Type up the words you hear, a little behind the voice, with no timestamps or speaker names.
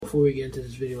Before we get into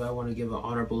this video, I want to give an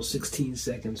honorable 16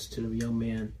 seconds to the young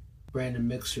man, Brandon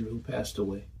Mixer, who passed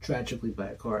away tragically by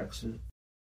a car accident.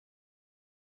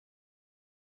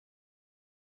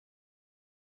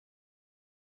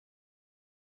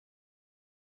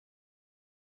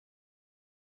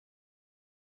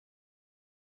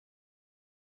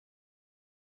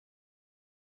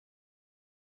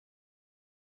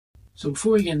 So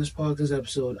before we get in this podcast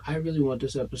episode, I really want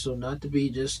this episode not to be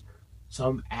just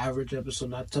some average episode,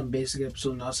 not some basic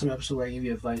episode, not some episode where I give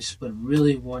you advice, but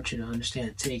really want you to understand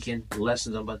and take in the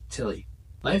lessons I'm about to tell you.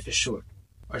 Life is short.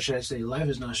 Or should I say, life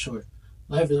is not short.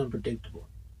 Life is unpredictable.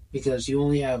 Because you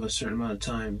only have a certain amount of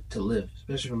time to live.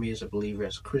 Especially for me as a believer,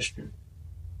 as a Christian.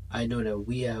 I know that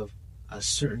we have a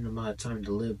certain amount of time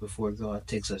to live before God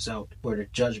takes us out for the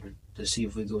judgment to see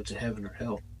if we go to heaven or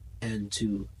hell. And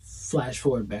to flash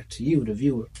forward back to you, the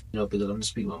viewer, because I'm just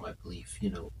speaking about my belief,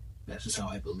 that's just how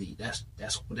I believe. That's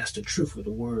the truth of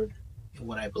the word and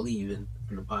what I believe in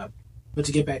from the Bible. But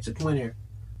to get back to the point here,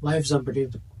 life is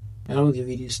unpredictable. And I'm going to give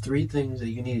you these 3 things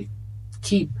that you need to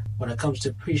keep when it comes to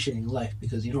appreciating life,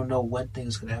 because you don't know when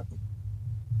things could happen.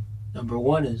 Number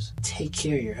 1 is take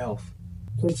care of your health.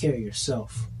 Take care of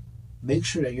yourself. Make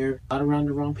sure that you're not around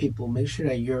the wrong people. Make sure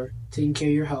that you're taking care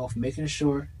of your health, making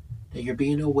sure that you're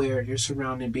being aware of your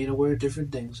surroundings, being aware of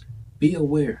different things. Be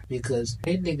aware, because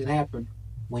anything can happen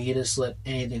when you just let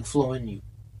anything flow in you.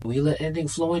 When you let anything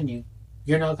flow in you,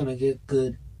 you're not going to get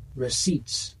good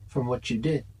receipts from what you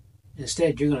did.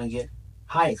 Instead, you're going to get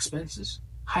high expenses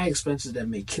that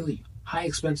may kill you, high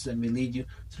expenses that may lead you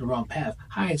to the wrong path,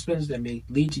 high expenses that may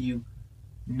lead to you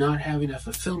not having that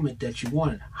fulfillment that you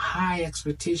wanted, high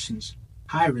expectations,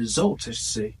 high results, I should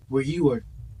say, where you are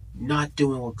not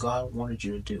doing what God wanted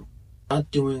you to do.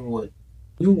 Not doing what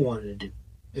you wanted to do.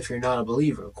 If you're not a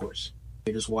believer, of course.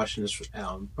 You're just watching this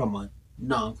from a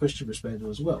non-Christian perspective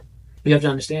as well. You have to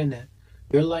understand that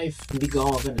your life can be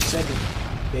gone in a second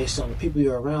based on the people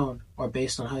you're around or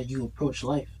based on how you approach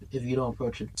life if you don't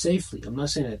approach it safely. I'm not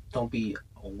saying that don't be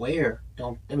aware.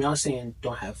 I'm not saying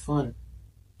don't have fun.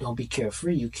 Don't be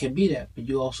carefree. You can be that, but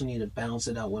you also need to balance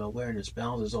it out with awareness.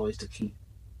 Balance is always the key.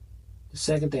 The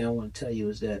second thing I want to tell you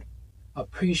is that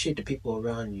appreciate the people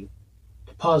around you.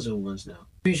 The positive ones now.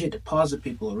 Appreciate the positive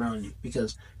people around you,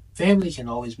 because family can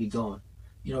always be gone.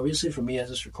 Recently for me as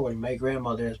this recording, my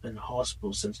grandmother has been in the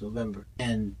hospital since November,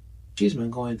 and she's been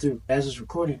going through. As this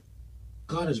recording,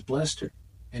 God has blessed her,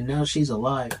 and now she's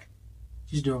alive.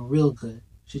 She's doing real good.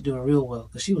 She's doing real well,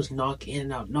 because she was knocking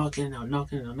in and out. I'm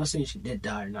not saying she did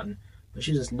die or nothing, but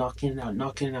she was just knocking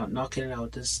out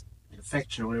with this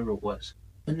infection or whatever it was.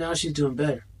 But now she's doing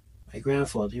better. My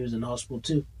grandfather, he was in the hospital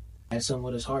too. Had something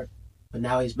with his heart. But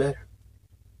now he's better.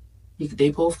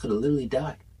 They both could have literally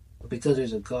died. But because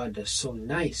there's a God that's so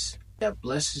nice, that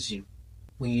blesses you,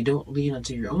 when you don't lean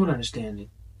onto your own understanding,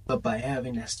 but by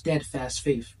having that steadfast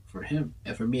faith for Him,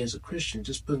 and for me as a Christian,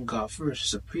 just putting God first,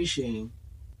 just appreciating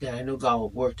that I know God will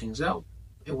work things out.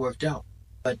 It worked out.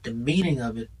 But the meaning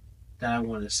of it that I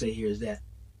want to say here is that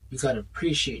you got to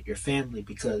appreciate your family,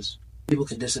 because people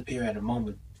can disappear at a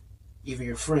moment. Even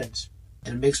your friends.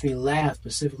 And it makes me laugh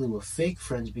specifically with fake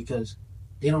friends, because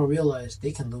they don't realize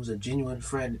they can lose a genuine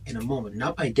friend in a moment.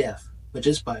 Not by death, but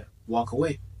just by walk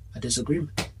away. A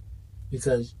disagreement.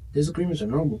 Because disagreements are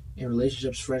normal in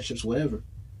relationships, friendships, whatever.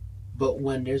 But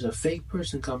when there's a fake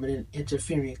person coming in,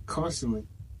 interfering constantly,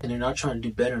 and they're not trying to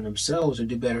do better on themselves or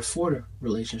do better for the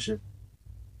relationship,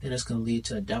 then it's going to lead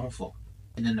to a downfall.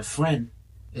 And then the friend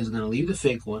is going to leave the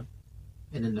fake one,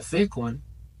 and then the fake one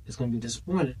is going to be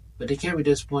disappointed. But they can't be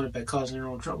disappointed by causing their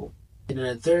own trouble. And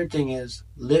then the third thing is,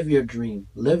 live your dream.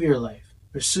 Live your life.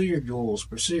 Pursue your goals.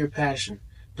 Pursue your passion.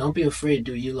 Don't be afraid to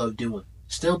do what you love doing.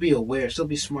 Still be aware. Still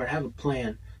be smart. Have a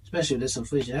plan. Especially with this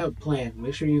inflation. Have a plan.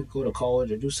 Make sure you go to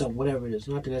college or do something, whatever it is.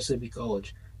 Not to necessarily be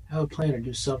college. Have a plan or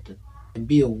do something. And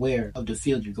be aware of the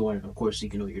field you're going in. Of course, so you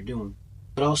can know what you're doing.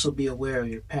 But also be aware of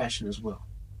your passion as well.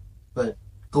 But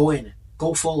go in it.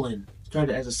 Go full in. Start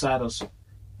it as a side hustle.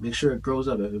 Make sure it grows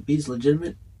up. If it beats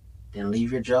legitimate, then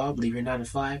leave your job, leave your 9 to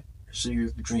 5, pursue your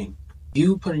dream.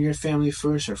 You putting your family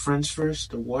first or friends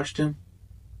first to watch them,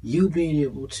 you being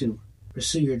able to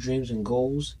pursue your dreams and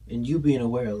goals, and you being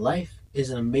aware of life is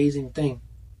an amazing thing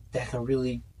that can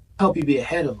really help you be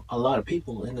ahead of a lot of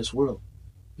people in this world.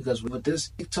 Because with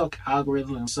this TikTok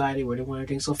algorithm and society where they want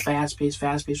everything so fast-paced,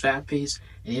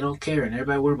 and they don't care, and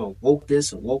everybody worry about woke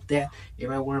this and woke that,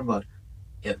 everybody worry about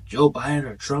if Joe Biden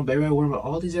or Trump, everybody worry about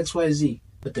all these XYZ.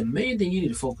 But the main thing you need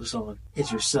to focus on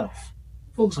is yourself.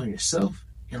 Focus on yourself.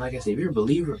 And like I said, if you're a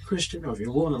believer, a Christian, or if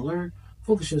you're willing to learn,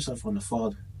 focus yourself on the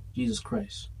Father, Jesus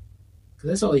Christ. Because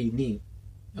that's all you need.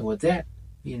 And with that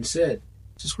being said,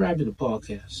 subscribe to the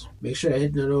podcast. Make sure to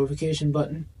hit the notification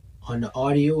button on the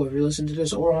audio if you listen to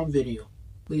this or on video.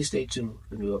 Please stay tuned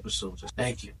for new episodes.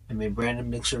 Thank you, and may Brandon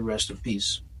Mixer rest in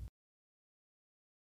peace.